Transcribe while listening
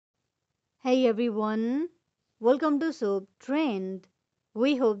Hey everyone, welcome to Soap Trend.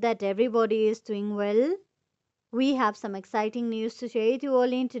 We hope that everybody is doing well. We have some exciting news to share with you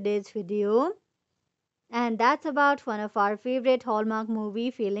all in today's video, and that's about one of our favorite Hallmark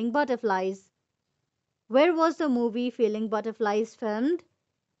movie, Feeling Butterflies. Where was the movie Feeling Butterflies filmed?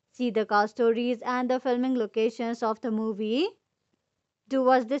 See the cast stories and the filming locations of the movie. Do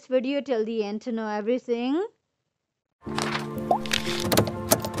watch this video till the end to know everything.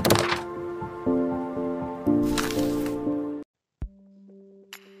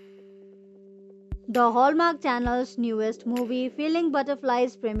 The Hallmark Channel's newest movie, Feeling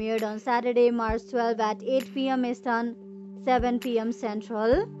Butterflies, premiered on Saturday, March 12 at 8 p.m. Eastern, 7 p.m.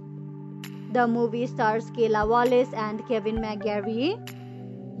 Central. The movie stars Kayla, Wallace, and Kevin McGarry.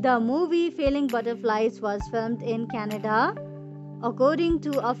 The movie Feeling Butterflies was filmed in Canada. According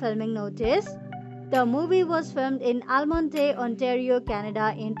to a filming notice, the movie was filmed in Almonte, Ontario,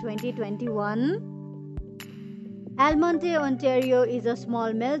 Canada in 2021. Almonte, Ontario is a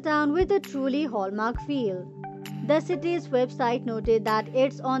small mill town with a truly Hallmark feel. The city's website noted that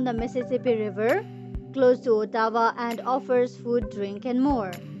it's on the Mississippi River, close to Ottawa, and offers food, drink, and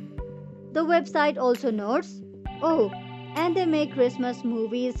more. The website also notes, oh, and they make Christmas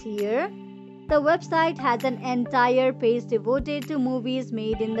movies here. The website has an entire page devoted to movies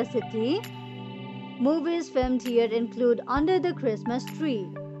made in the city. Movies filmed here include Under the Christmas Tree,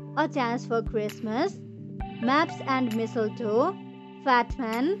 A Chance for Christmas, Maps and Mistletoe, Fat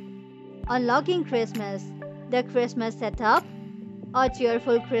Man, Unlocking Christmas, The Christmas Setup, A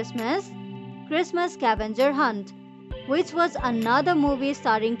Cheerful Christmas, Christmas Scavenger Hunt, which was another movie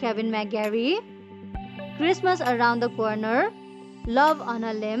starring Kevin McGarry, Christmas Around the Corner, Love on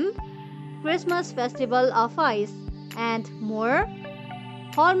a Limb, Christmas Festival of Ice, and more.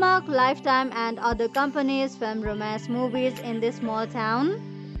 Hallmark, Lifetime, and other companies film romance movies in this small town.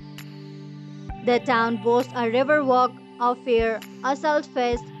 The town boasts a river walk, a fair, a salt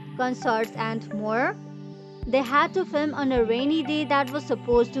fest, concerts, and more. They had to film on a rainy day that was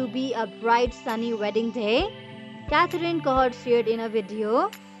supposed to be a bright sunny wedding day. Catherine Cohort shared in a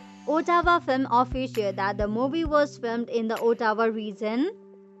video. Ottawa Film Office shared that the movie was filmed in the Ottawa region.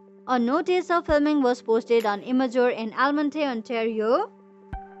 A notice of filming was posted on Imgur in Almonte, Ontario.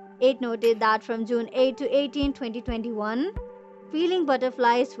 It noted that from June 8 to 18, 2021, Feeling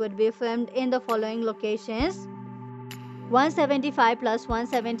Butterflies would be filmed in the following locations: 175 plus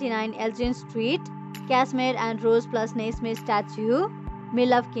 179 Elgin Street, Casimir and Rose plus Naismith Statue,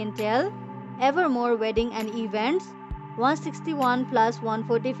 Mill of Kintel, Evermore Wedding and Events, 161 plus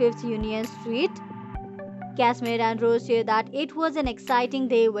 145th Union Street. Casimir and Rose shared that it was an exciting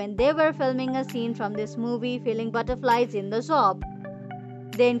day when they were filming a scene from this movie, Feeling Butterflies, in the shop.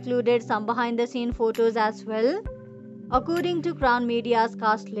 They included some behind-the-scene photos as well. According to Crown Media's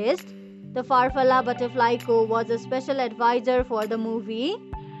cast list, the Farfalla Butterfly Co. was a special advisor for the movie.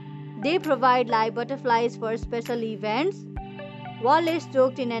 They provide live butterflies for special events. Wallace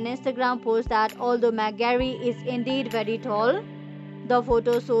joked in an Instagram post that although McGarry is indeed very tall, the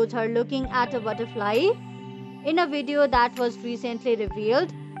photo shows her looking at a butterfly. In a video that was recently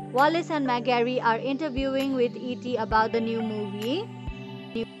revealed, Wallace and McGarry are interviewing with ET about the new movie.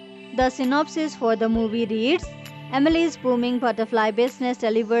 The synopsis for the movie reads, Emily's booming butterfly business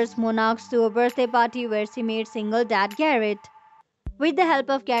delivers monarchs to a birthday party where she meets single dad Garrett. With the help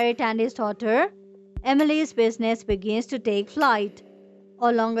of Garrett and his daughter, Emily's business begins to take flight.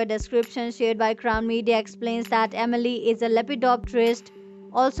 A longer description shared by Crown Media explains that Emily is a lepidopterist,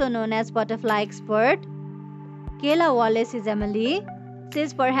 also known as butterfly expert. Kayla Wallace is Emily. She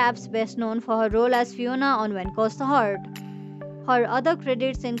is perhaps best known for her role as Fiona on When Calls the Heart. Her other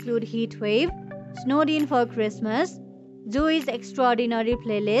credits include Heatwave, Snowed In for Christmas, Joey's Extraordinary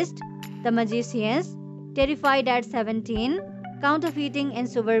Playlist, The Magicians, Terrified at 17, Counterfeiting in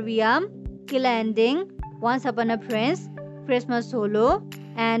Suburbia, Killer Ending, Once Upon a Prince, Christmas Solo,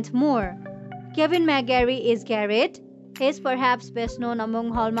 and more. Kevin McGarry is Garrett. He is perhaps best known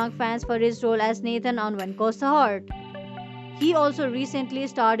among Hallmark fans for his role as Nathan on When Calls the Heart. He also recently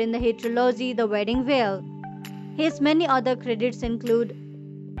starred in the hit trilogy The Wedding Veil. His many other credits include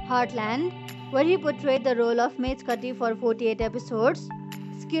Heartland, where he portrayed the role of Mitch Cutty for 48 episodes,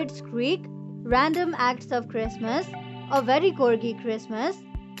 Schitt's Creek, Random Acts of Christmas, A Very Corgi Christmas,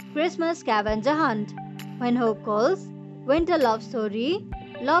 Christmas Scavenger Hunt, When Hope Calls, Winter Love Story,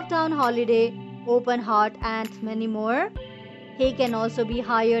 Love Town Holiday, Open Heart, and many more. He can also be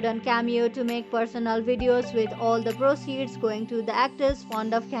hired on Cameo to make personal videos with all the proceeds going to the Actors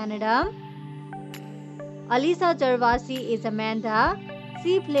Fund of Canada. Alisa Jarvasi is Amanda.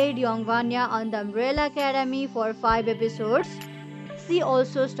 She played young Vanya on the Umbrella Academy for 5 episodes. She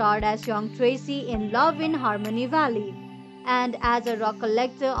also starred as young Tracy in Love in Harmony Valley and as a rock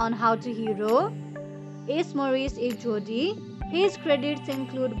collector on How to Hero. Ace Maurice is Jody. His credits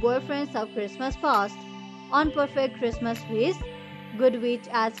include Boyfriends of Christmas Past, On Perfect Christmas Wish, Good Witch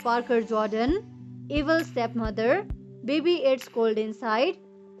as Parker Jordan, Evil Stepmother, Baby It's Cold Inside,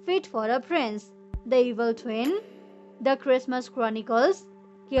 Fit for a Prince, The Evil Twin, The Christmas Chronicles,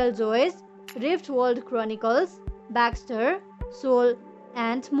 Killjoys, Rift World Chronicles, Baxter, Soul,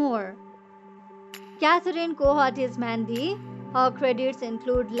 and more. Catherine Cohart is Mandy. Her credits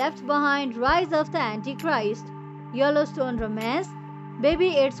include Left Behind, Rise of the Antichrist, Yellowstone Romance,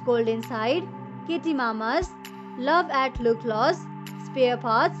 Baby It's Cold Inside, Kitty Mamas, Love at Look Lost, Spare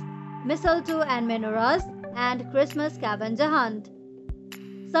Parts, Mistletoe and Menorahs, and Christmas Scavenger Hunt.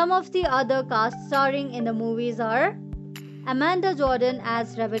 Some of the other cast starring in the movies are Amanda Jordan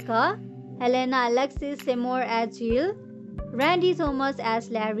as Rebecca, Helena Alexis Seymour as Jill, Randy Thomas as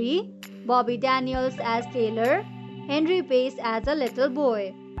Larry, Bobby Daniels as Taylor, Henry Pace as a little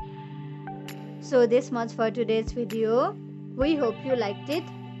boy. So this much for today's video. We hope you liked it.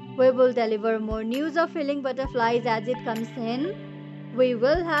 We will deliver more news of Feeling Butterflies as it comes in. We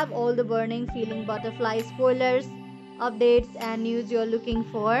will have all the burning Feeling Butterfly spoilers, updates and news you're looking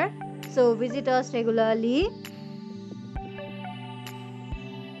for. So visit us regularly.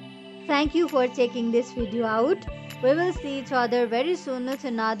 Thank you for checking this video out. We will see each other very soon with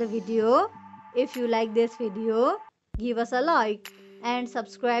another video. If you like this video, give us a like and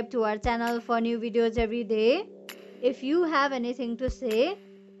subscribe to our channel for new videos every day. If you have anything to say,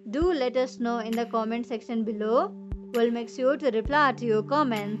 do let us know in the comment section below. We'll make sure to reply to your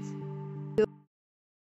comments.